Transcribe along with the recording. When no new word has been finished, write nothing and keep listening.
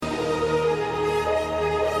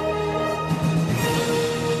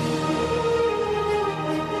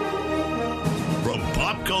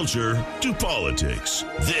culture to politics.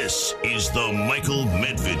 This is the Michael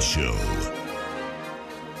Medved Show.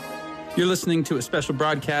 You're listening to a special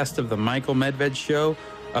broadcast of the Michael Medved Show,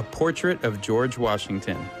 a portrait of George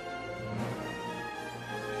Washington.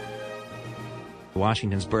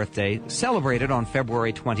 Washington's birthday celebrated on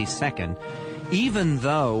February 22nd, even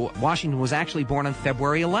though Washington was actually born on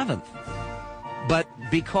February 11th. But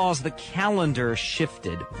because the calendar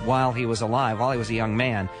shifted while he was alive, while he was a young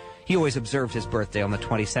man, he always observed his birthday on the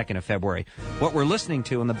 22nd of February. What we're listening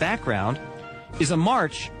to in the background is a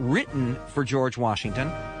march written for George Washington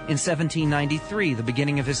in 1793, the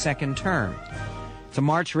beginning of his second term. It's a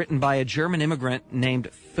march written by a German immigrant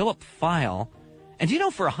named Philip Fyle. And do you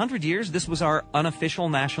know, for 100 years, this was our unofficial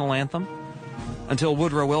national anthem? Until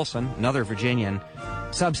Woodrow Wilson, another Virginian,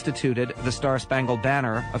 substituted the Star-Spangled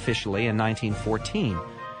Banner officially in 1914.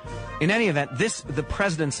 In any event, the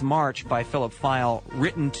President's March by Philip Fyle,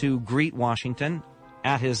 written to greet Washington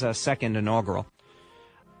at his second inaugural.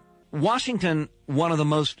 Washington, one of the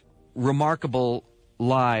most remarkable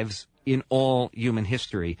lives in all human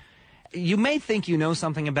history. You may think you know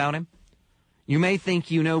something about him. You may think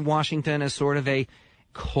you know Washington as sort of a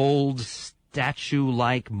cold,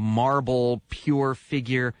 statue-like, marble, pure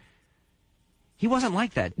figure. He wasn't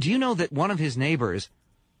like that. Do you know that one of his neighbors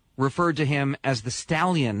referred to him as the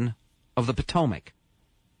Stallion of the Potomac?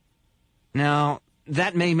 Now,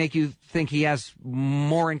 that may make you think he has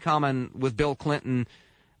more in common with Bill Clinton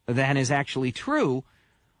than is actually true,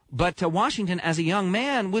 but Washington, as a young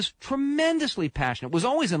man, was tremendously passionate, was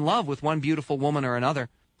always in love with one beautiful woman or another,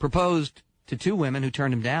 proposed to two women who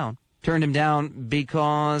turned him down. Turned him down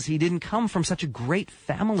because he didn't come from such a great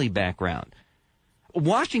family background.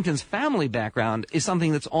 Washington's family background is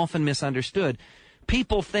something that's often misunderstood.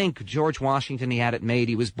 People think George Washington, he had it made.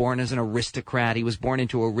 He was born as an aristocrat. He was born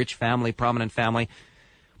into a rich family, prominent family.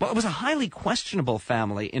 Well, it was a highly questionable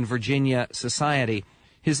family in Virginia society.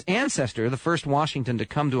 His ancestor, the first Washington to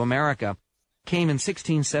come to America, came in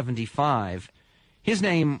 1675. His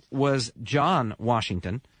name was John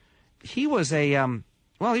Washington. He was he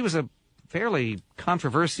was a fairly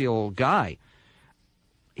controversial guy.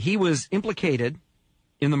 He was implicated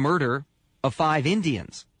in the murder of 5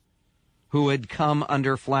 Indians who had come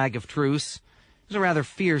under flag of truce. He was a rather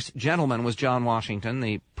fierce gentleman, was John Washington,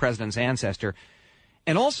 the president's ancestor.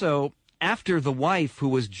 And also, after the wife, who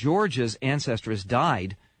was George's ancestress,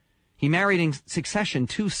 died, he married in succession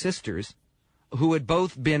 2 sisters who had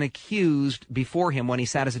both been accused before him when he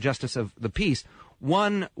sat as a justice of the peace,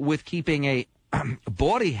 one with keeping a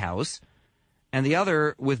bawdy house, and the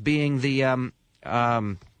other with being the,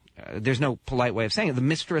 there's no polite way of saying it, the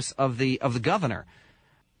mistress of the governor.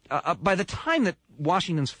 By the time that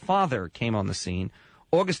Washington's father came on the scene,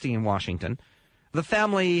 Augustine Washington, the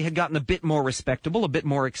family had gotten a bit more respectable, a bit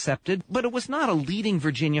more accepted, but it was not a leading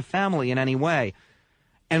Virginia family in any way.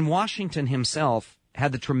 And Washington himself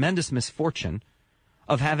had the tremendous misfortune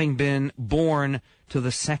of having been born to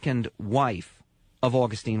the second wife of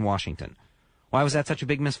Augustine Washington. Why was that such a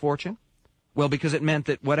big misfortune? Well, because it meant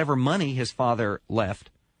that whatever money his father left,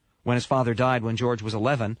 when his father died when George was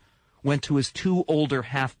 11, went to his 2 older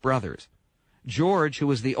half-brothers. George, who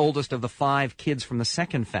was the oldest of the 5 kids from the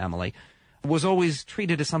second family, was always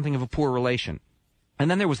treated as something of a poor relation. And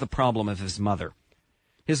then there was the problem of his mother.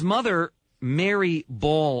 His mother, Mary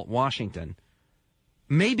Ball Washington,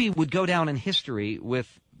 maybe would go down in history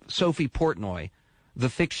with Sophie Portnoy, the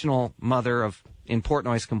fictional mother in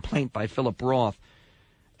Portnoy's Complaint by Philip Roth,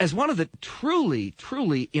 as one of the truly,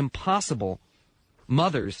 truly impossible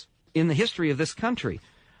mothers in the history of this country.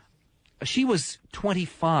 She was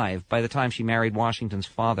 25 by the time she married Washington's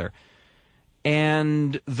father.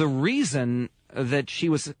 And the reason that she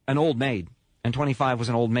was an old maid, and 25 was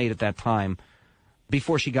an old maid at that time,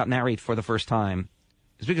 before she got married for the first time,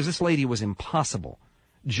 is because this lady was impossible.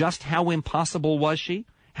 Just how impossible was she?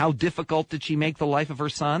 How difficult did she make the life of her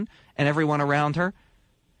son and everyone around her?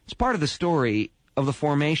 It's part of the story of the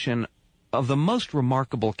formation of the most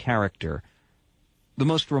remarkable character, the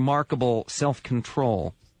most remarkable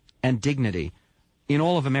self-control and dignity in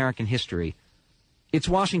all of American history. It's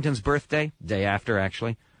Washington's birthday, day after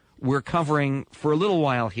actually. We're covering for a little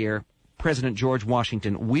while here President George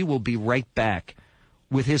Washington. We will be right back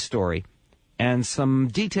with his story and some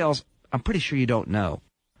details I'm pretty sure you don't know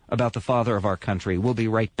about the father of our country. We'll be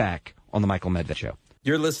right back on The Michael Medved Show.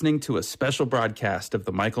 You're listening to a special broadcast of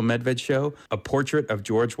The Michael Medved Show, a portrait of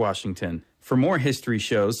George Washington. For more history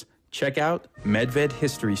shows, check out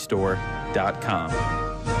MedvedHistoryStore.com.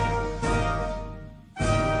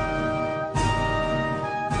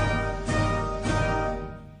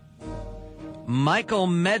 Michael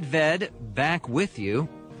Medved back with you.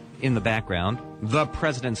 in the background, The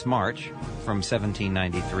President's March from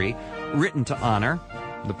 1793, written to honor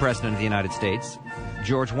the President of the United States,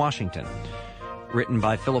 George Washington. Written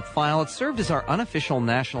by Philip Fyle, it served as our unofficial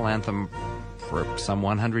national anthem for some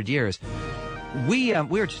 100 years. We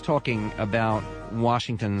were just talking about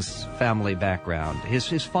Washington's family background.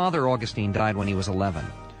 His father, Augustine, died when he was 11,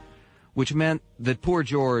 which meant that poor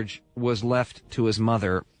George was left to his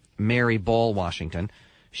mother, Mary Ball Washington.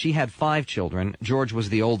 She had 5 children. George was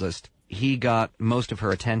the oldest. He got most of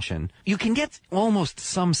her attention. You can get almost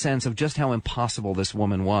some sense of just how impossible this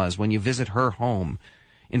woman was when you visit her home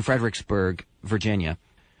in Fredericksburg, Virginia,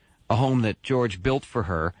 a home that George built for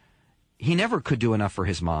her. He never could do enough for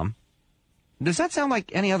his mom. Does that sound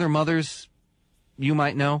like any other mothers you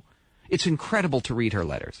might know? It's incredible to read her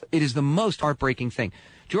letters. It is the most heartbreaking thing.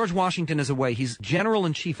 George Washington is away. He's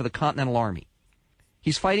General-in-Chief of the Continental Army.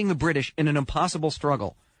 He's fighting the British in an impossible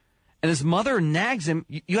struggle. And his mother nags him,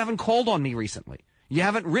 you haven't called on me recently. You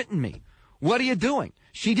haven't written me. What are you doing?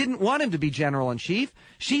 She didn't want him to be General-in-Chief.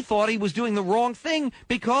 She thought he was doing the wrong thing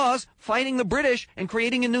because fighting the British and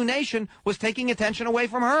creating a new nation was taking attention away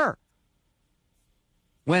from her.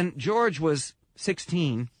 When George was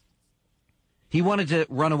 16, he wanted to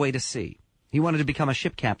run away to sea. He wanted to become a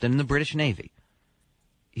ship captain in the British Navy.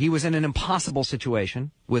 He was in an impossible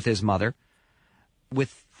situation with his mother,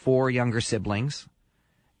 with 4 younger siblings,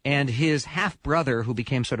 and his half-brother, who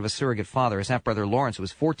became sort of a surrogate father, his half-brother Lawrence, who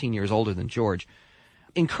was 14 years older than George,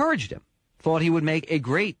 encouraged him, thought he would make a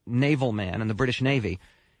great naval man in the British Navy.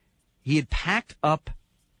 He had packed up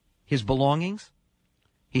his belongings.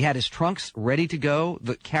 He had his trunks ready to go.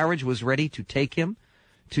 The carriage was ready to take him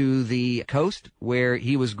to the coast where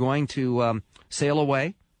he was going to sail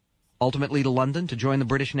away, ultimately to London to join the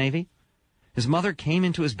British Navy. His mother came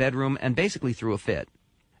into his bedroom and basically threw a fit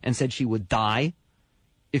and said she would die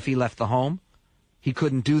if he left the home. He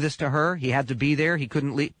couldn't do this to her. He had to be there. He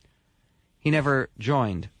couldn't leave. He never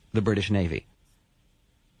joined the British Navy.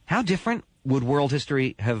 How different would world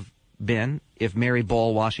history have been if Mary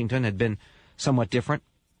Ball Washington had been somewhat different?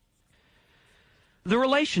 The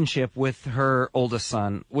relationship with her oldest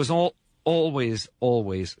son was always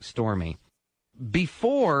stormy.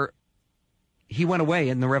 Before he went away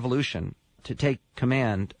in the Revolution to take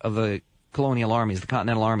command of the colonial armies, the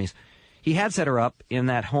Continental armies, he had set her up in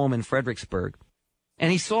that home in Fredericksburg,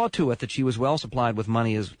 and he saw to it that she was well supplied with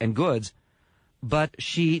money and goods, but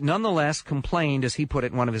she nonetheless complained, as he put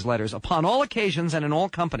it in one of his letters, upon all occasions and in all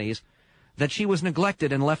companies, that she was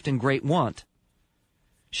neglected and left in great want.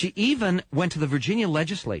 She even went to the Virginia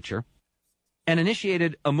legislature and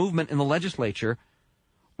initiated a movement in the legislature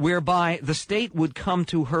whereby the state would come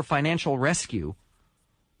to her financial rescue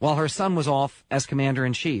while her son was off as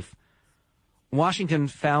commander-in-chief. Washington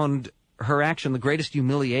found her action the greatest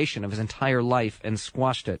humiliation of his entire life and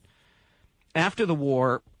squashed it. After the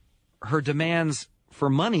war, her demands for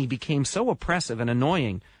money became so oppressive and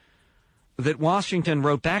annoying that Washington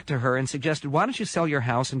wrote back to her and suggested, why don't you sell your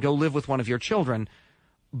house and go live with one of your children?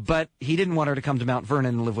 But he didn't want her to come to Mount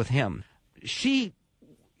Vernon and live with him. She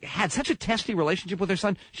had such a testy relationship with her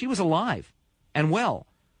son. She was alive and well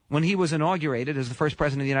when he was inaugurated as the first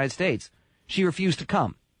president of the United States. She refused to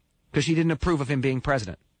come because she didn't approve of him being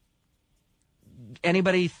president.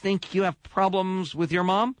 Anybody think you have problems with your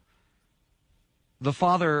mom? The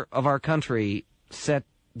father of our country set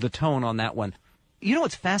the tone on that one. You know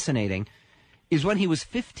what's fascinating is when he was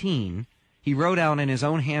 15, he wrote out in his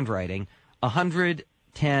own handwriting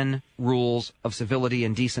 110 rules of civility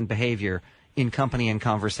and decent behavior in company and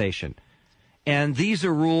conversation. And these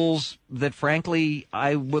are rules that, frankly,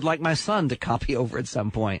 I would like my son to copy over at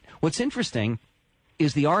some point. What's interesting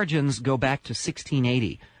is the origins go back to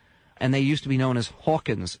 1680, and they used to be known as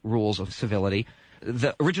Hawkins Rules of Civility.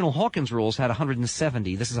 The original Hawkins rules had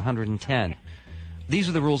 170. This is 110. These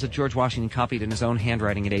are the rules that George Washington copied in his own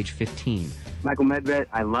handwriting at age 15. Michael Medved,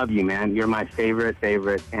 I love you, man. You're my favorite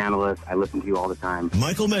analyst. I listen to you all the time.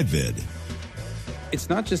 Michael Medved. It's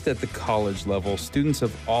not just at the college level. Students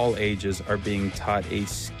of all ages are being taught a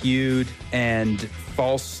skewed and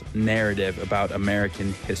false narrative about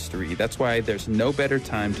American history. That's why there's no better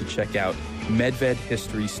time to check out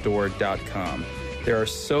MedvedHistoryStore.com. There are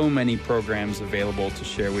so many programs available to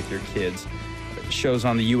share with your kids. Shows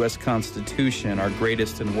on the U.S. Constitution, our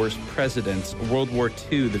greatest and worst presidents, World War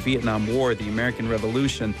II, the Vietnam War, the American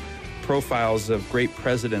Revolution, profiles of great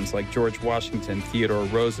presidents like George Washington, Theodore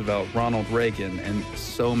Roosevelt, Ronald Reagan, and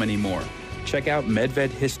so many more. Check out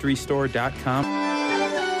MedvedHistoryStore.com.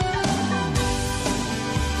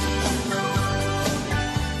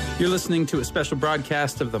 You're listening to a special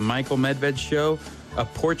broadcast of The Michael Medved Show, a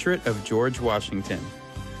portrait of George Washington.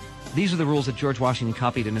 These are the rules that George Washington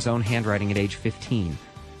copied in his own handwriting at age 15.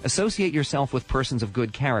 Associate yourself with persons of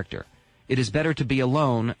good character. It is better to be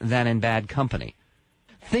alone than in bad company.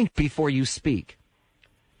 Think before you speak.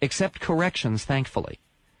 Accept corrections thankfully.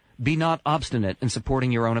 Be not obstinate in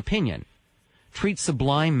supporting your own opinion. Treat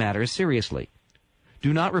sublime matters seriously.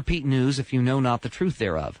 Do not repeat news if you know not the truth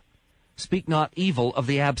thereof. Speak not evil of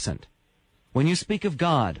the absent. When you speak of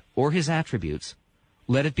God or his attributes,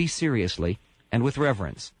 let it be seriously and with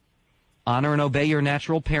reverence. Honor and obey your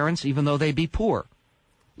natural parents, even though they be poor.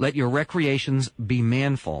 Let your recreations be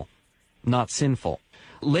manful, not sinful.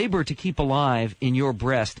 Labor to keep alive in your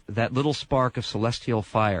breast that little spark of celestial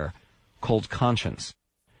fire called conscience.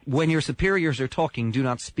 When your superiors are talking, do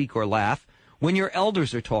not speak or laugh. When your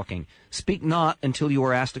elders are talking, speak not until you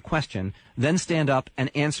are asked a question, then stand up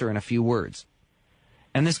and answer in a few words.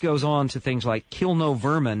 And this goes on to things like kill no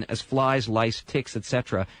vermin as flies, lice, ticks,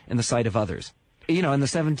 etc. in the sight of others. You know, in the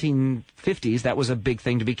 1750s, that was a big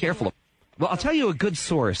thing to be careful of. Well, I'll tell you a good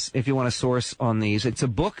source if you want a source on these. It's a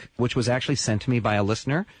book which was actually sent to me by a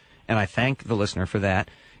listener, and I thank the listener for that.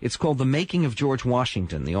 It's called The Making of George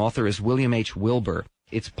Washington. The author is William H. Wilbur.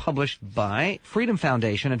 It's published by Freedom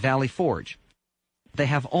Foundation at Valley Forge. They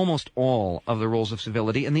have almost all of the rules of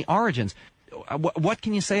civility and the origins. What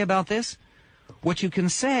can you say about this? What you can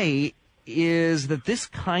say is that this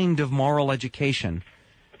kind of moral education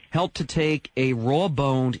helped to take a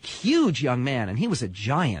raw-boned, huge young man, and he was a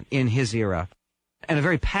giant in his era, and a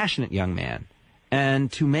very passionate young man,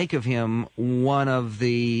 and to make of him one of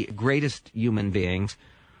the greatest human beings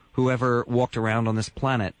who ever walked around on this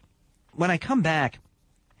planet. When I come back,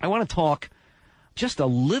 I want to talk just a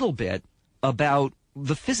little bit about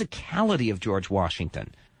the physicality of George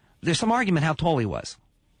Washington. There's some argument how tall he was.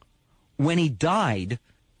 When he died,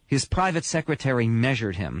 his private secretary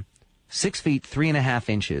measured him 6 feet 3.5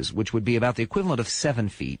 inches, which would be about the equivalent of 7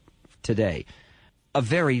 feet today. A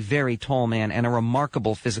very, very tall man and a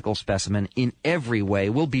remarkable physical specimen in every way.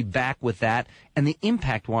 We'll be back with that and the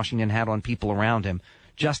impact Washington had on people around him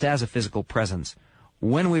just as a physical presence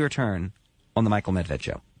when we return on The Michael Medved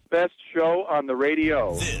Show. Best show on the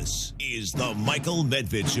radio. This is The Michael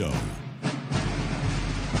Medved Show.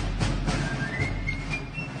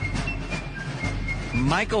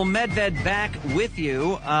 Michael Medved back with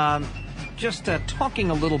you. Just talking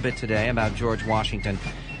a little bit today about George Washington.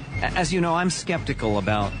 As you know, I'm skeptical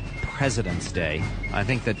about President's Day. I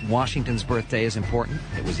think that Washington's birthday is important.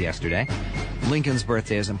 It was yesterday. Lincoln's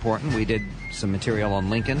birthday is important. We did some material on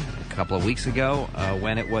Lincoln a couple of weeks ago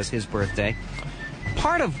when it was his birthday.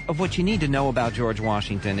 Part of what you need to know about George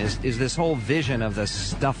Washington is this whole vision of the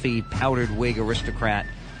stuffy, powdered wig aristocrat.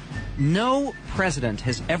 No president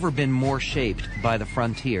has ever been more shaped by the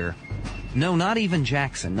frontier. No, not even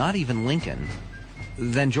Jackson, not even Lincoln,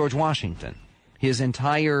 than George Washington. His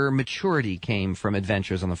entire maturity came from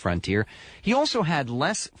adventures on the frontier. He also had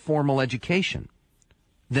less formal education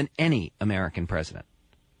than any American president.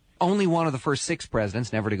 Only one of the first 6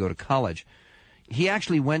 presidents never to go to college. He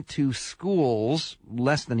actually went to schools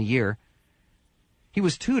less than a year. He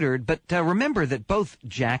was tutored, but remember that both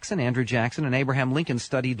Jackson, Andrew Jackson, and Abraham Lincoln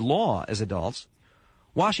studied law as adults.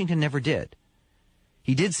 Washington never did.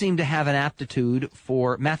 He did seem to have an aptitude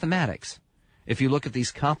for mathematics. If you look at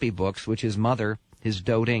these copybooks, which his mother, his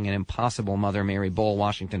doting and impossible mother, Mary Ball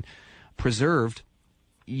Washington, preserved,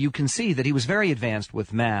 you can see that he was very advanced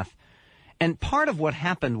with math. And part of what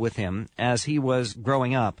happened with him as he was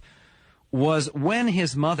growing up was when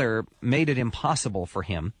his mother made it impossible for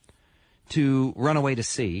him to run away to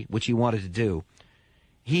sea, which he wanted to do,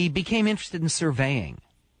 he became interested in surveying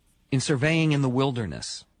in the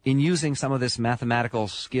wilderness, in using some of this mathematical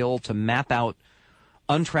skill to map out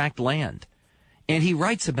untracked land. And he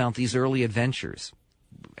writes about these early adventures,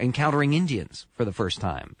 encountering Indians for the first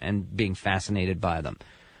time and being fascinated by them,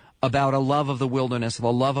 about a love of the wilderness, of a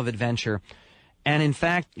love of adventure. And in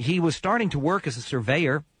fact, he was starting to work as a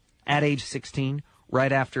surveyor at age 16,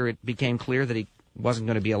 right after it became clear that he wasn't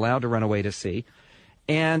going to be allowed to run away to sea.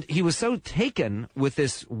 And he was so taken with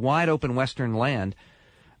this wide-open western land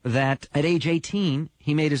that at age 18,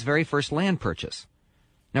 he made his very first land purchase.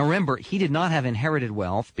 Now remember, he did not have inherited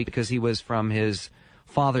wealth because he was from his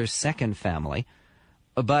father's second family.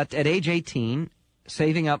 But at age 18,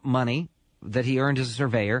 saving up money that he earned as a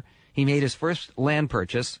surveyor, he made his first land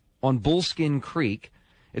purchase on Bullskin Creek.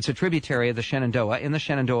 It's a tributary of the Shenandoah in the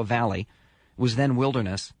Shenandoah Valley. It was then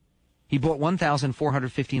wilderness. He bought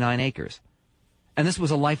 1,459 acres. And this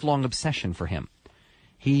was a lifelong obsession for him.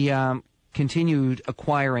 He continued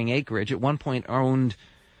acquiring acreage. At one point owned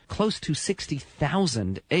close to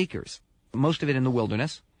 60,000 acres, most of it in the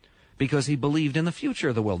wilderness, because he believed in the future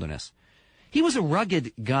of the wilderness. He was a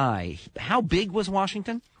rugged guy. How big was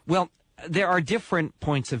Washington? Well, there are different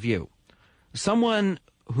points of view. Someone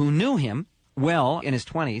who knew him well in his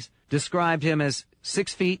 20s described him as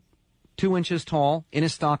 6 feet, 2 inches tall, in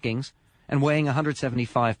his stockings, and weighing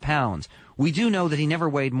 175 pounds. We do know that he never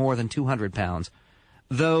weighed more than 200 pounds,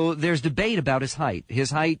 though there's debate about his height.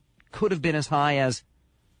 His height could have been as high as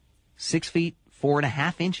 6 feet,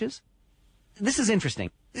 4.5 inches. This is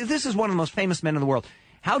interesting. This is one of the most famous men in the world.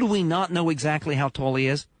 How do we not know exactly how tall he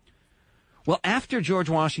is? Well, after George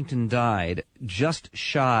Washington died, just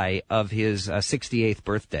shy of his 68th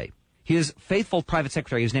birthday, his faithful private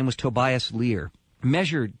secretary, whose name was Tobias Lear,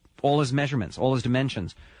 measured all his measurements, all his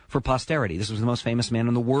dimensions for posterity. This was the most famous man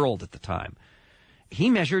in the world at the time. He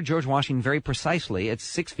measured George Washington very precisely at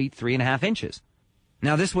 6 feet, 3.5 inches.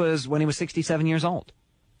 Now, this was when he was 67 years old.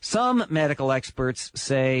 Some medical experts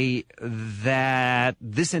say that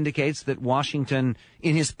this indicates that Washington,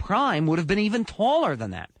 in his prime, would have been even taller than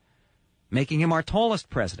that, making him our tallest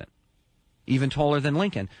president, even taller than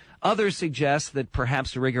Lincoln. Others suggest that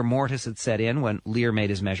perhaps rigor mortis had set in when Lear made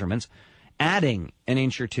his measurements, adding an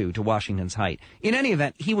inch or two to Washington's height. In any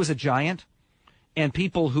event, he was a giant, and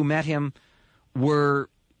people who met him were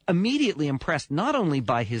immediately impressed not only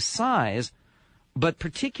by his size, but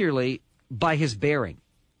particularly by his bearing,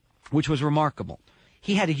 which was remarkable.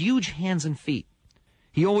 He had huge hands and feet.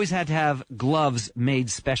 He always had to have gloves made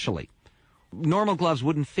specially. Normal gloves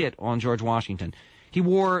wouldn't fit on George Washington. He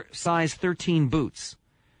wore size 13 boots.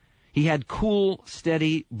 He had cool,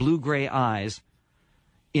 steady, blue-gray eyes.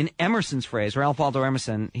 In Emerson's phrase, Ralph Waldo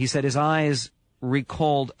Emerson, he said his eyes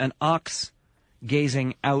recalled an ox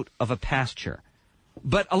gazing out of a pasture.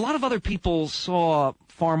 But a lot of other people saw,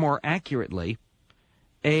 far more accurately,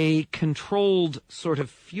 a controlled sort of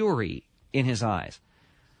fury in his eyes.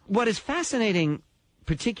 What is fascinating,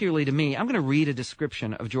 particularly to me, I'm going to read a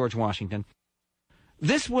description of George Washington.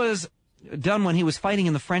 This was done when he was fighting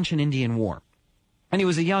in the French and Indian War. And he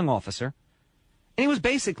was a young officer. And he was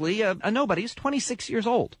basically a nobody. He was 26 years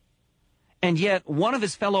old. And yet one of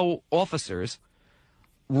his fellow officers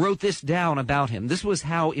wrote this down about him. This was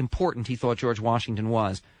how important he thought George Washington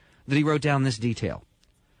was, that he wrote down this detail.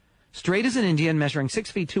 Straight as an Indian, measuring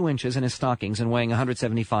 6 feet 2 inches in his stockings and weighing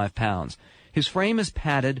 175 pounds. His frame is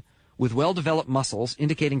padded with well-developed muscles,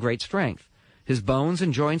 indicating great strength. His bones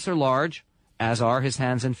and joints are large, as are his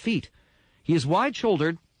hands and feet. He is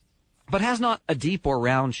wide-shouldered, but has not a deep or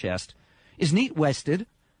round chest, is neat-waisted,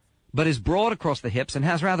 but is broad across the hips and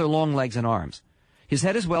has rather long legs and arms. His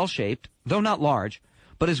head is well-shaped, though not large,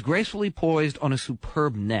 but is gracefully poised on a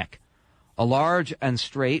superb neck. A large and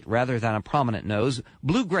straight, rather than a prominent nose,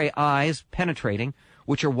 blue-gray eyes, penetrating,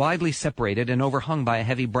 which are widely separated and overhung by a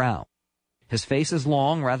heavy brow. His face is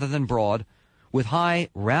long, rather than broad, with high,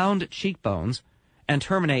 round cheekbones, and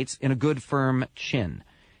terminates in a good, firm chin.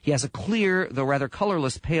 He has a clear, though rather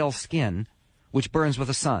colorless, pale skin, which burns with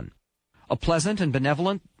the sun. A pleasant and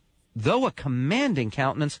benevolent, though a commanding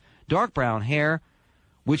countenance, dark brown hair,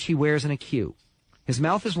 which he wears in a queue. His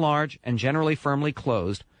mouth is large and generally firmly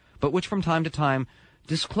closed, but which from time to time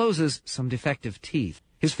discloses some defective teeth.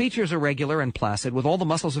 His features are regular and placid, with all the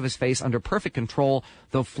muscles of his face under perfect control,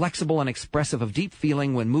 though flexible and expressive of deep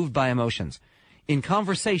feeling when moved by emotions. In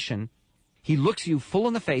conversation, he looks you full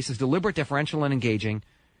in the face, is deliberate, deferential, and engaging.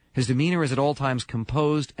 His demeanor is at all times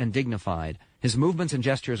composed and dignified. His movements and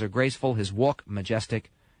gestures are graceful, his walk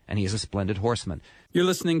majestic, and he is a splendid horseman. You're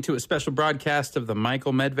listening to a special broadcast of The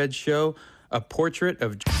Michael Medved Show, a portrait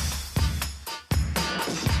of...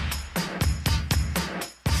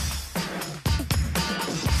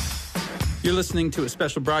 You're listening to a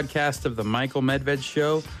special broadcast of The Michael Medved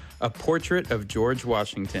Show, a portrait of George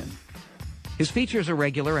Washington. His features are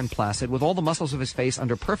regular and placid, with all the muscles of his face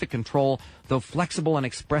under perfect control, though flexible and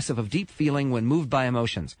expressive of deep feeling when moved by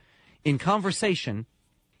emotions. In conversation,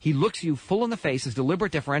 he looks you full in the face, is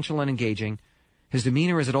deliberate, deferential, and engaging. His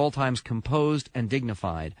demeanor is at all times composed and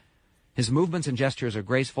dignified. His movements and gestures are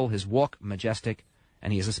graceful, his walk majestic,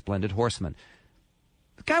 and he is a splendid horseman.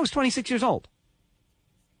 The guy was 26 years old.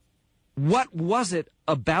 What was it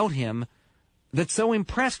about him that so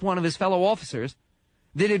impressed one of his fellow officers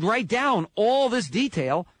that he'd write down all this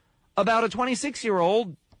detail about a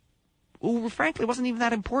 26-year-old who, frankly, wasn't even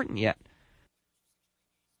that important yet?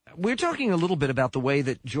 We're talking a little bit about the way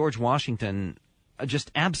that George Washington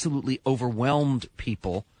just absolutely overwhelmed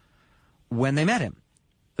people when they met him.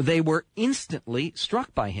 They were instantly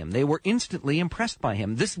struck by him. They were instantly impressed by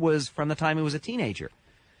him. This was from the time he was a teenager.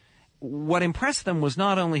 What impressed them was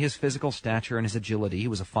not only his physical stature and his agility. He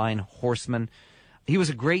was a fine horseman. He was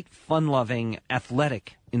a great, fun-loving,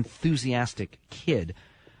 athletic, enthusiastic kid,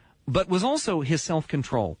 but was also his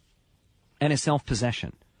self-control. and his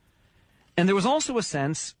self-possession. And there was also a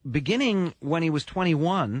sense, beginning when he was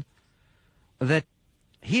 21, that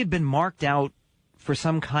he had been marked out for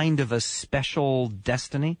some kind of a special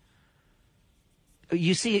destiny.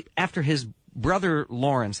 You see, after his brother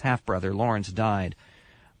Lawrence, half-brother Lawrence, died,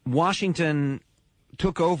 Washington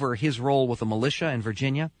took over his role with the militia in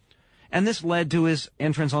Virginia, and this led to his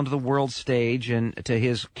entrance onto the world stage and to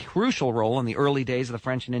his crucial role in the early days of the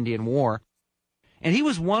French and Indian War. And he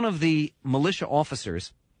was one of the militia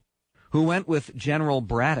officers who went with General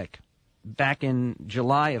Braddock back in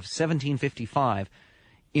July of 1755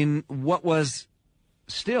 in what was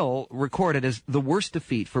still recorded as the worst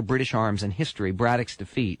defeat for British arms in history, Braddock's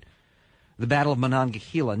defeat, the Battle of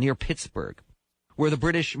Monongahela near Pittsburgh, where the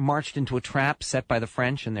British marched into a trap set by the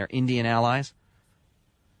French and their Indian allies.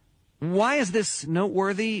 Why is this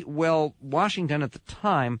noteworthy? Well, Washington at the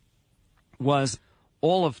time was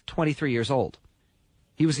all of 23 years old.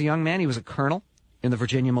 He was a young man. He was a colonel in the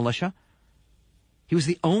Virginia militia. He was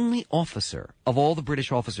the only officer of all the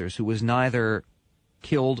British officers who was neither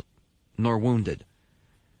killed nor wounded.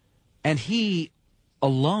 And he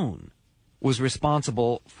alone was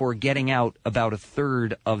responsible for getting out about a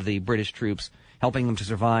third of the British troops, helping them to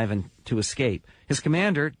survive and to escape. His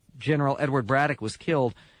commander, General Edward Braddock, was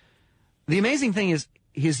killed. The amazing thing is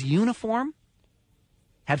his uniform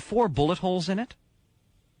had 4 bullet holes in it.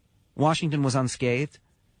 Washington was unscathed.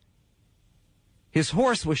 His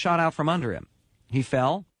horse was shot out from under him. He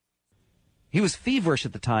fell. He was feverish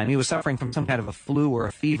at the time. He was suffering from some kind of a flu or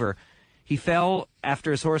a fever. He fell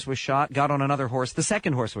after his horse was shot, got on another horse. The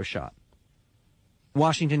second horse was shot.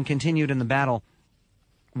 Washington continued in the battle.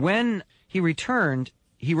 When he returned,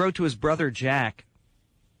 he wrote to his brother Jack.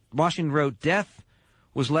 Washington wrote, "Death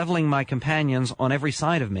was leveling my companions on every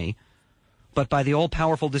side of me, but by the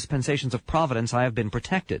all-powerful dispensations of Providence I have been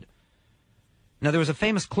protected." Now, there was a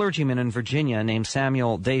famous clergyman in Virginia named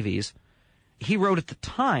Samuel Davies. He wrote at the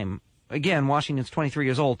time, again, Washington's 23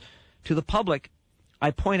 years old, "To the public, I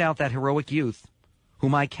point out that heroic youth,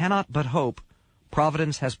 whom I cannot but hope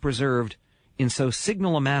Providence has preserved in so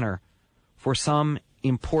signal a manner for some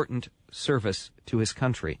important service to his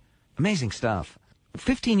country." Amazing stuff.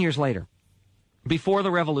 15 years later, before the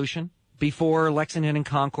Revolution, before Lexington and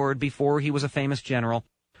Concord, before he was a famous general,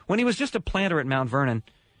 when he was just a planter at Mount Vernon,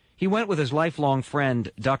 he went with his lifelong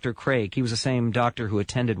friend, Dr. Craig. He was the same doctor who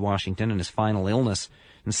attended Washington in his final illness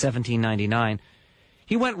in 1799.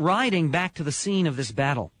 He went riding back to the scene of this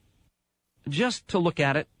battle, just to look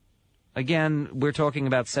at it. Again, we're talking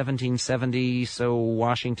about 1770, so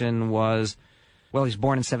Washington was, well, he's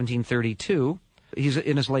born in 1732. He's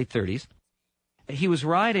in his late 30s. He was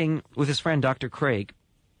riding with his friend, Dr. Craig,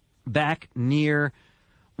 back near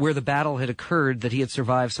where the battle had occurred that he had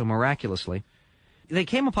survived so miraculously. They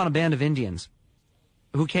came upon a band of Indians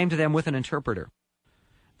who came to them with an interpreter.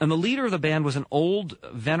 And the leader of the band was an old,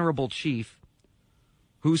 venerable chief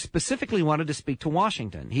who specifically wanted to speak to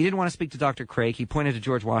Washington. He didn't want to speak to Dr. Craig. He pointed to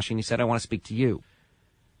George Washington. He said, "I want to speak to you."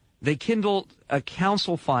 They kindled a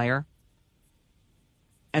council fire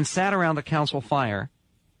and sat around the council fire.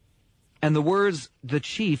 And the words the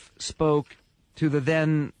chief spoke to the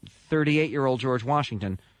then 38-year-old George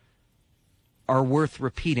Washington are worth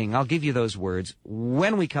repeating. I'll give you those words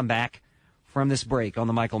when we come back from this break on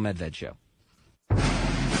the Michael Medved Show.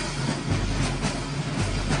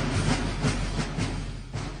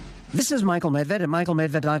 This is Michael Medved at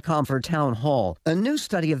michaelmedved.com for Town Hall. A new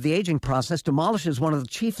study of the aging process demolishes one of the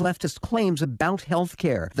chief leftist claims about health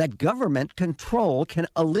care, that government control can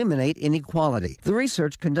eliminate inequality. The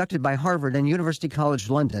research conducted by Harvard and University College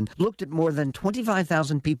London looked at more than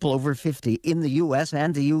 25,000 people over 50 in the U.S.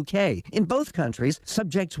 and the U.K. In both countries,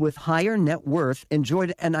 subjects with higher net worth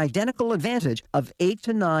enjoyed an identical advantage of 8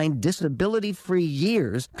 to 9 disability-free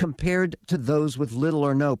years compared to those with little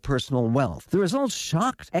or no personal wealth. The results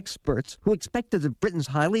shocked experts who expected that Britain's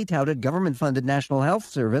highly touted government-funded National Health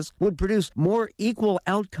Service would produce more equal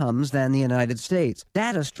outcomes than the United States.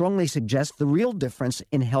 Data strongly suggests the real difference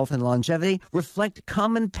in health and longevity reflect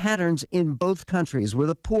common patterns in both countries, where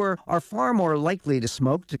the poor are far more likely to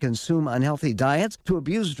smoke, to consume unhealthy diets, to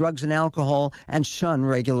abuse drugs and alcohol, and shun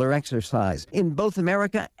regular exercise. In both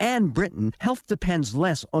America and Britain, health depends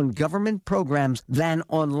less on government programs than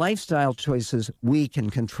on lifestyle choices we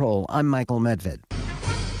can control. I'm Michael Medved.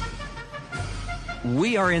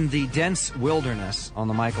 We are in the dense wilderness on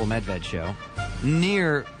the Michael Medved Show,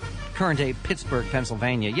 near current-day Pittsburgh,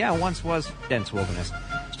 Pennsylvania. Yeah, once was dense wilderness.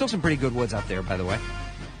 Still some pretty good woods out there, by the way.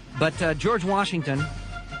 But George Washington,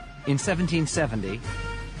 in 1770,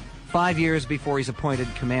 5 years before he's appointed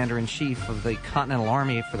commander-in-chief of the Continental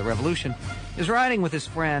Army for the Revolution, is riding with his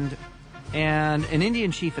friend and an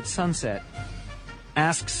Indian chief at sunset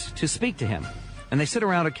asks to speak to him. And they sit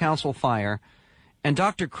around a council fire, and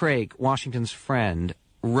Dr. Craik, Washington's friend,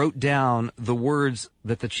 wrote down the words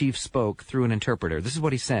that the chief spoke through an interpreter. This is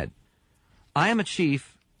what he said. I am a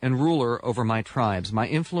chief and ruler over my tribes. My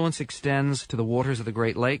influence extends to the waters of the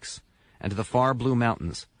Great Lakes and to the far blue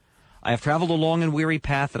mountains. I have traveled a long and weary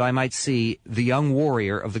path that I might see the young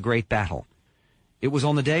warrior of the great battle. It was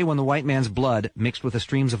on the day when the white man's blood mixed with the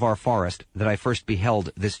streams of our forest that I first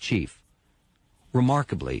beheld this chief.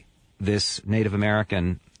 Remarkably, this Native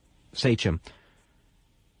American sachem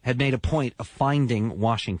had made a point of finding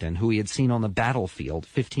Washington, who he had seen on the battlefield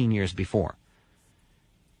 15 years before.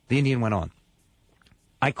 The Indian went on.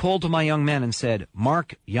 I called to my young men and said,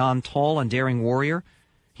 Mark yon tall and daring warrior.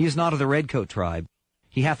 He is not of the Redcoat tribe.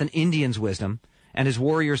 He hath an Indian's wisdom, and his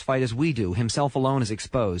warriors fight as we do. Himself alone is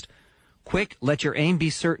exposed. Quick, let your aim be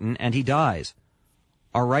certain, and he dies.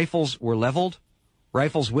 Our rifles were leveled,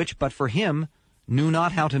 rifles which, but for him, knew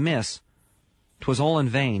not how to miss. 'Twas all in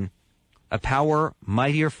vain. A power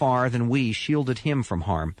mightier far than we shielded him from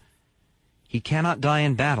harm. He cannot die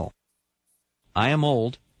in battle. I am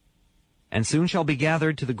old, and soon shall be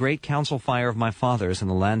gathered to the great council fire of my fathers in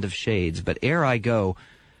the land of shades. But ere I go,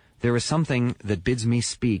 there is something that bids me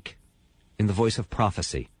speak in the voice of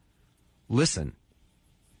prophecy. Listen.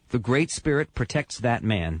 The Great Spirit protects that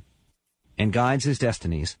man and guides his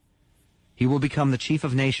destinies. He will become the chief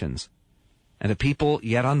of nations, and a people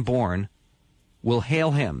yet unborn will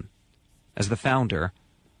hail him as the founder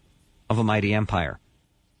of a mighty empire.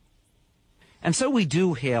 And so we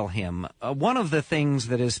do hail him. One of the things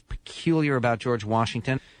that is peculiar about George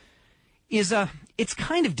Washington is it's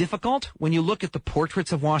kind of difficult when you look at the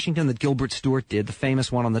portraits of Washington that Gilbert Stuart did, the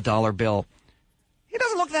famous one on the dollar bill. He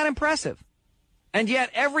doesn't look that impressive. And yet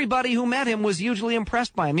everybody who met him was hugely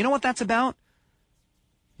impressed by him. You know what that's about?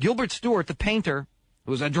 Gilbert Stuart, the painter,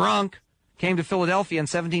 who was a drunk, came to Philadelphia in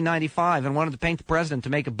 1795 and wanted to paint the president to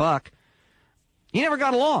make a buck. He never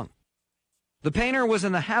got along. The painter was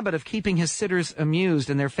in the habit of keeping his sitters amused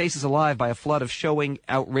and their faces alive by a flood of showing,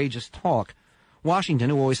 outrageous talk. Washington,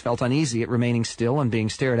 who always felt uneasy at remaining still and being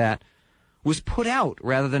stared at, was put out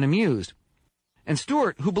rather than amused. And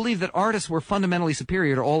Stuart, who believed that artists were fundamentally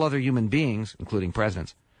superior to all other human beings, including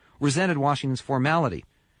presidents, resented Washington's formality.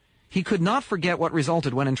 He could not forget what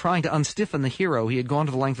resulted when, in trying to unstiffen the hero, he had gone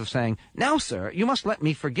to the length of saying, Now, sir, you must let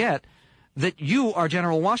me forget that you are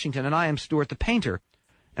General Washington and I am Stuart the painter.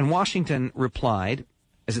 And Washington replied,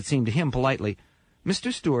 as it seemed to him politely,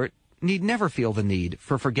 Mr. Stuart need never feel the need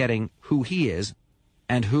for forgetting who he is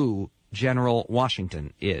and who General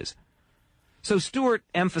Washington is. So Stuart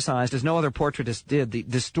emphasized, as no other portraitist did, the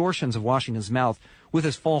distortions of Washington's mouth with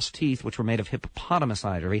his false teeth, which were made of hippopotamus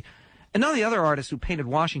ivory. And none of the other artists who painted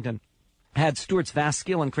Washington had Stuart's vast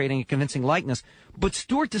skill in creating a convincing likeness, but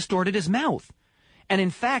Stuart distorted his mouth. And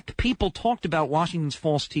in fact, people talked about Washington's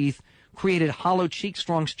false teeth, created hollow cheeks,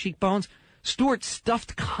 strong cheekbones. Stuart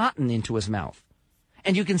stuffed cotton into his mouth.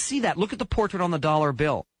 And you can see that. Look at the portrait on the dollar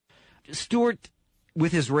bill. Stuart,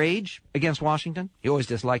 with his rage against Washington, he always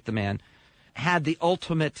disliked the man, had the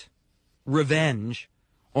ultimate revenge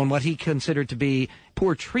on what he considered to be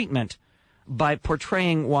poor treatment by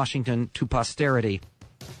portraying Washington to posterity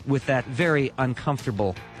with that very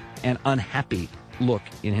uncomfortable and unhappy look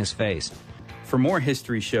in his face. For more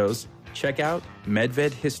history shows, check out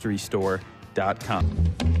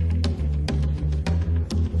MedvedHistoryStore.com.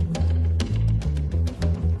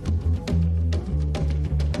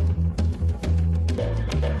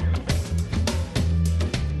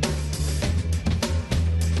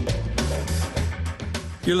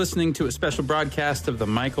 You're listening to a special broadcast of The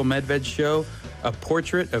Michael Medved Show, a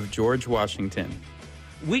portrait of George Washington.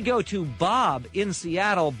 We go to Bob in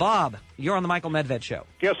Seattle. Bob, you're on The Michael Medved Show.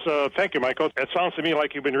 Yes, thank you, Michael. It sounds to me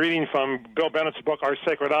like you've been reading from Bill Bennett's book, Our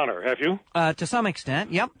Sacred Honor, have you? To some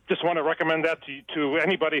extent, yep. Just want to recommend that to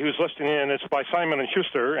anybody who's listening in. It's by Simon &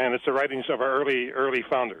 Schuster, and it's the writings of our early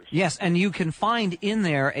founders. Yes, and you can find in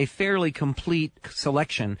there a fairly complete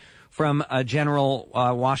selection from General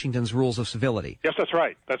Washington's Rules of Civility. Yes, that's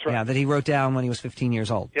right. That's right. Yeah, that he wrote down when he was 15 years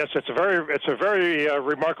old. Yes, it's a very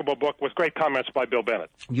remarkable book with great comments by Bill Bennett.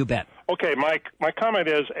 You bet. Okay, my comment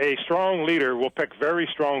is a strong leader will pick very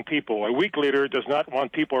strong people. A weak leader does not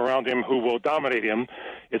want people around him who will dominate him.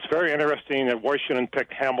 It's very interesting that Washington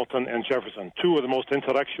picked Hamilton and Jefferson, two of the most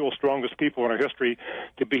intellectual, strongest people in our history,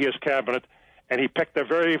 to be his cabinet, and he picked the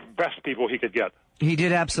very best people he could get. He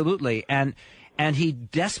did, absolutely. And he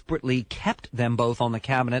desperately kept them both on the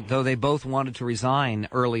cabinet, though they both wanted to resign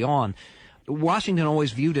early on. Washington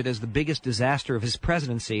always viewed it as the biggest disaster of his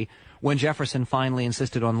presidency when Jefferson finally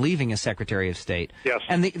insisted on leaving as Secretary of State. Yes.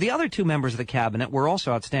 And the other two members of the cabinet were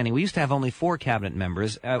also outstanding. We used to have only 4 cabinet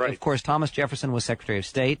members. Right. Of course, Thomas Jefferson was Secretary of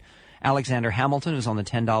State. Alexander Hamilton, who's on the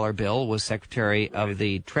 $10 bill, was Secretary of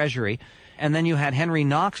the Treasury. And then you had Henry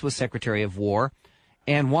Knox was Secretary of War.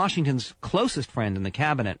 And Washington's closest friend in the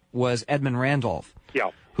cabinet was Edmund Randolph,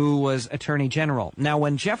 who was Attorney General. Now,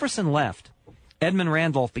 when Jefferson left, Edmund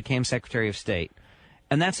Randolph became Secretary of State.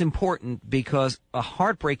 And that's important because a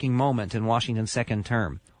heartbreaking moment in Washington's second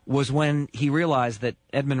term was when he realized that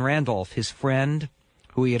Edmund Randolph, his friend,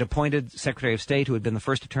 who he had appointed Secretary of State, who had been the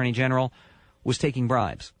first Attorney General, was taking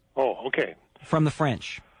bribes. Oh, okay. From the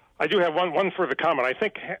French. I do have one further comment. I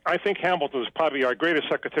think Hamilton was probably our greatest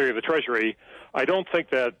Secretary of the Treasury. I don't think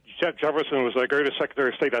that Jefferson was our greatest Secretary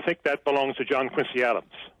of State. I think that belongs to John Quincy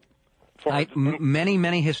Adams.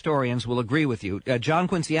 Many historians will agree with you. John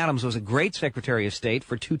Quincy Adams was a great Secretary of State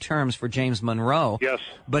for 2 terms for James Monroe. Yes.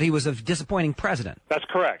 But he was a disappointing president. That's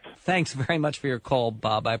correct. Thanks very much for your call,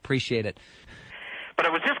 Bob. I appreciate it. But I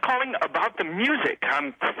was just calling about the music.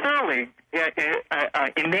 I'm thoroughly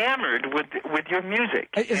enamored with your music.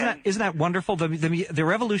 Isn't that wonderful? The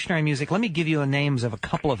revolutionary music. Let me give you the names of a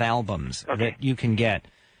couple of albums that you can get.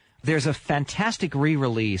 There's a fantastic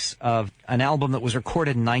re-release of an album that was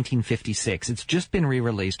recorded in 1956. It's just been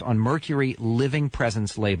re-released on Mercury Living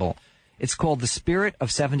Presence label. It's called The Spirit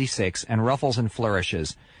of 76 and Ruffles and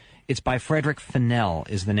Flourishes. It's by Frederick Fennell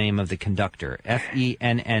is the name of the conductor,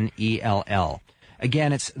 Fennell.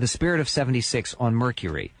 Again, it's The Spirit of 76 on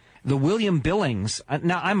Mercury. The William Billings,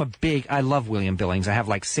 now I love William Billings. I have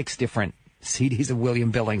like 6 different CDs of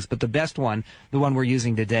William Billings, but the best one, the one we're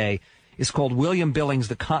using today, is called William Billings,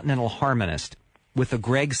 the Continental Harmonist, with the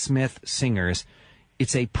Greg Smith Singers.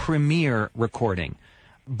 It's a premiere recording.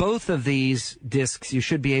 Both of these discs you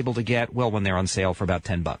should be able to get, well, when they're on sale for about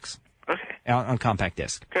 $10. Okay. On compact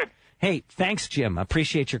disc. Good. Hey, thanks, Jim.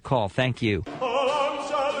 Appreciate your call. Thank you.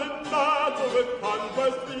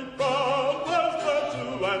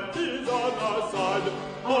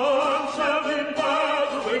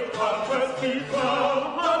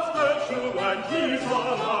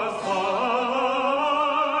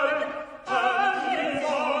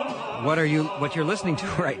 What you're listening to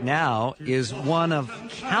right now is one of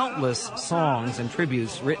countless songs and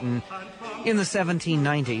tributes written in the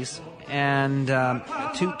 1790s and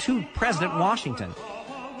to President Washington.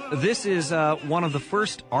 This is one of the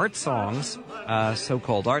first art songs,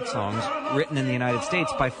 so-called art songs, written in the United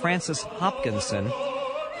States by Francis Hopkinson.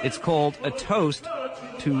 It's called A Toast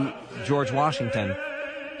to George Washington.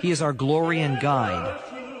 He is our glory and guide,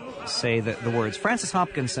 say the words. Francis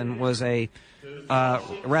Hopkinson was a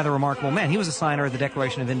rather remarkable man. He was a signer of the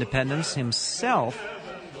Declaration of Independence himself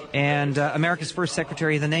and America's first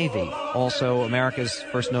Secretary of the Navy, also America's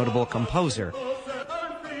first notable composer.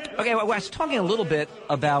 Okay, well, I was talking a little bit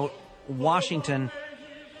about Washington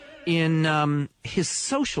in his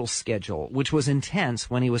social schedule, which was intense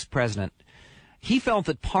when he was president. He felt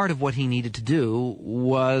that part of what he needed to do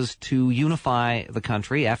was to unify the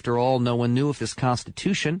country. After all, no one knew if this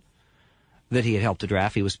Constitution that he had helped to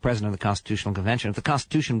draft, he was president of the Constitutional Convention, if the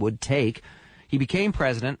Constitution would take. He became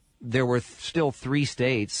president. There were still 3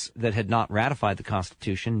 states that had not ratified the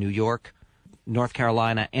Constitution, New York, North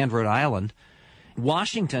Carolina, and Rhode Island.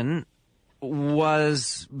 Washington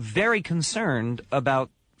was very concerned about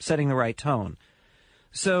setting the right tone.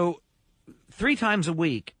 So 3 times a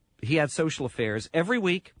week, he had social affairs. Every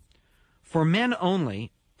week, for men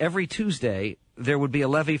only, every Tuesday, there would be a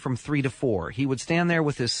levee from 3 to 4. He would stand there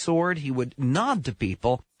with his sword. He would nod to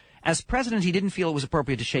people. As president, he didn't feel it was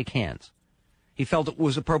appropriate to shake hands. He felt it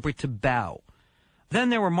was appropriate to bow. Then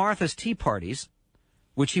there were Martha's tea parties,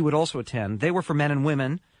 which he would also attend. They were for men and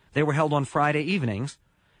women. They were held on Friday evenings.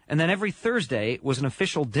 And then every Thursday was an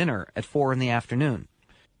official dinner at 4 in the afternoon.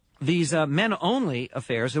 These men-only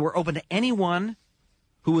affairs that were open to anyone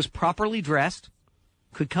who was properly dressed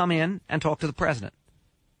could come in and talk to the president.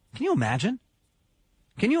 Can you imagine?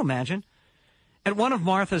 Can you imagine? At one of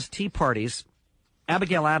Martha's tea parties,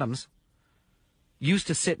 Abigail Adams used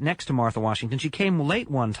to sit next to Martha Washington. She came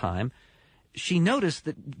late one time. She noticed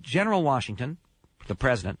that General Washington, the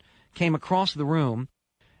president, came across the room,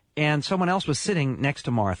 and someone else was sitting next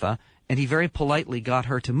to Martha, and he very politely got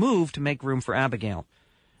her to move to make room for Abigail.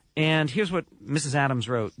 And here's what Mrs. Adams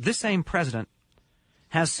wrote. This same president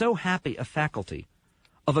has so happy a faculty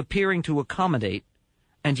of appearing to accommodate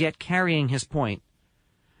and yet carrying his point,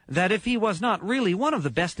 that if he was not really one of the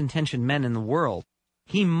best-intentioned men in the world,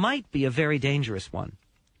 he might be a very dangerous one.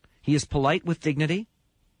 He is polite with dignity,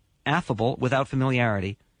 affable without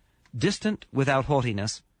familiarity, distant without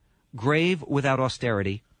haughtiness, grave without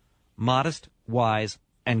austerity, modest, wise,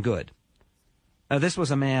 and good. This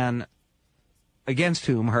was a man against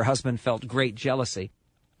whom her husband felt great jealousy.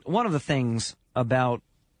 One of the things about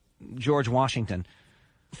George Washington,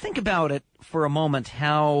 think about it for a moment,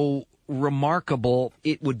 how remarkable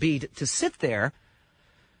it would be to sit there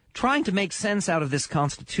trying to make sense out of this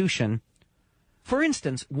Constitution. For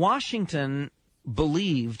instance, Washington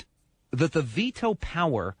believed that the veto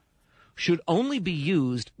power should only be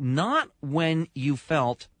used not when you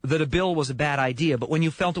felt that a bill was a bad idea, but when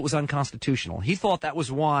you felt it was unconstitutional. He thought that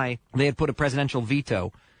was why they had put a presidential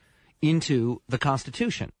veto into the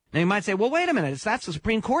Constitution. Now, you might say, well, wait a minute, that's the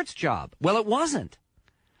Supreme Court's job. Well, it wasn't.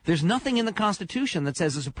 There's nothing in the Constitution that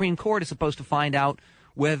says the Supreme Court is supposed to find out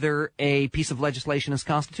whether a piece of legislation is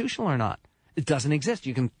constitutional or not. It doesn't exist.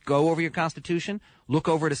 You can go over your Constitution, look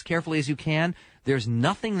over it as carefully as you can. There's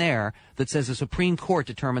nothing there that says the Supreme Court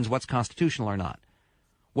determines what's constitutional or not.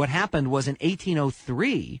 What happened was in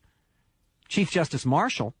 1803, Chief Justice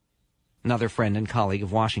Marshall, another friend and colleague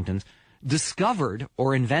of Washington's, discovered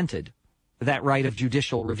or invented that right of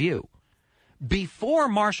judicial review. Before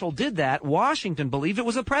Marshall did that, Washington believed it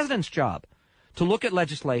was the president's job to look at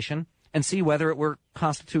legislation and see whether it were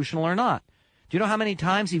constitutional or not. Do you know how many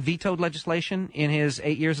times he vetoed legislation in his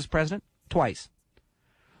 8 years as president? Twice.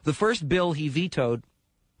 The first bill he vetoed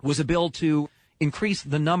was a bill to increase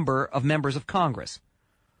the number of members of Congress.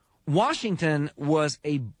 Washington was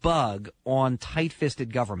a bug on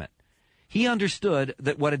tight-fisted government. He understood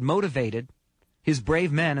that what had motivated his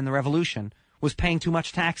brave men in the Revolution was paying too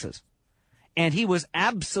much taxes. And he was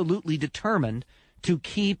absolutely determined to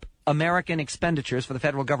keep American expenditures for the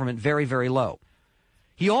federal government very, very low.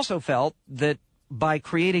 He also felt that by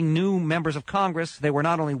creating new members of Congress, they were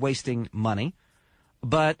not only wasting money,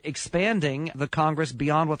 but expanding the Congress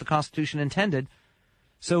beyond what the Constitution intended.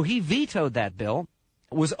 So he vetoed that bill,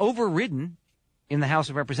 was overridden in the House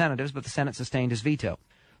of Representatives, but the Senate sustained his veto.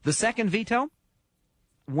 The second veto,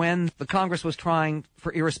 when the Congress was trying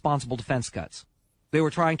for irresponsible defense cuts. They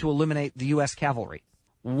were trying to eliminate the U.S. cavalry.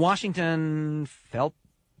 Washington felt,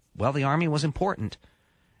 well, the Army was important.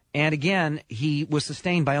 And again, he was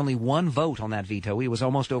sustained by only one vote on that veto. He was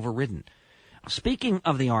almost overridden. Speaking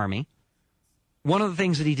of the Army, one of the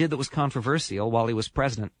things that he did that was controversial while he was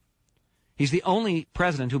president, he's the only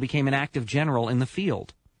president who became an active general in the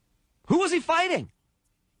field. Who was he fighting?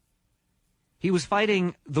 He was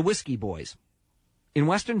fighting the Whiskey Boys. In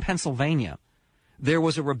western Pennsylvania, there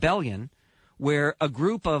was a rebellion where a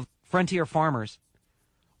group of frontier farmers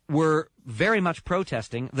were very much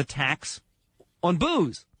protesting the tax on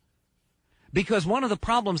booze. Because one of the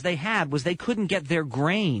problems they had was they couldn't get their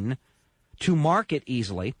grain to market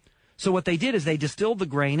easily. So what they did is they distilled the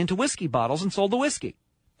grain into whiskey bottles and sold the whiskey.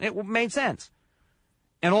 It made sense.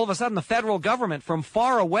 And all of a sudden the federal government from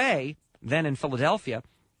far away, then in Philadelphia,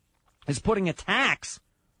 is putting a tax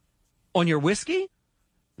on your whiskey?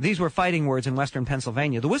 These were fighting words in western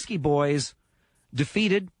Pennsylvania. The Whiskey Boys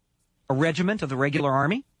defeated a regiment of the regular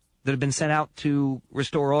army that had been sent out to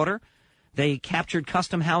restore order. They captured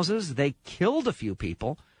custom houses. They killed a few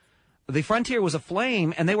people. The frontier was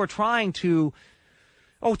aflame, and they were trying to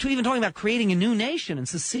even talking about creating a new nation and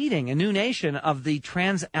seceding, a new nation of the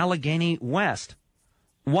Trans-Allegheny West.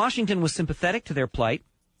 Washington was sympathetic to their plight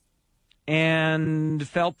and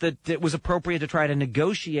felt that it was appropriate to try to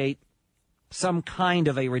negotiate some kind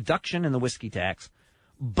of a reduction in the whiskey tax.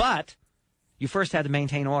 But you first had to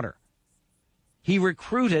maintain order. He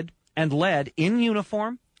recruited and led in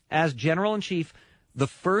uniform as general-in-chief, the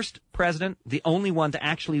first president, the only one to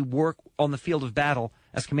actually work on the field of battle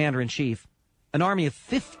as commander-in-chief, an army of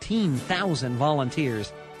 15,000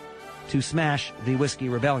 volunteers to smash the Whiskey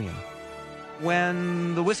Rebellion.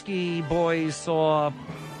 When the Whiskey Boys saw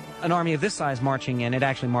an army of this size marching in, it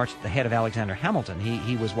actually marched at the head of Alexander Hamilton.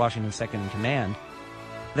 He was Washington's second in command.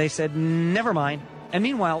 They said, never mind. And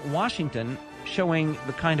meanwhile, Washington, showing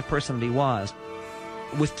the kind of person that he was,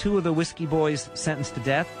 with two of the Whiskey Boys sentenced to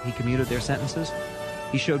death, he commuted their sentences.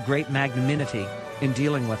 He showed great magnanimity in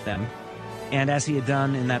dealing with them. And as he had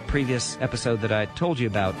done in that previous episode that I told you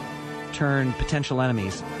about, turned potential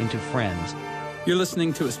enemies into friends. You're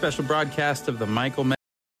listening to a special broadcast of the Michael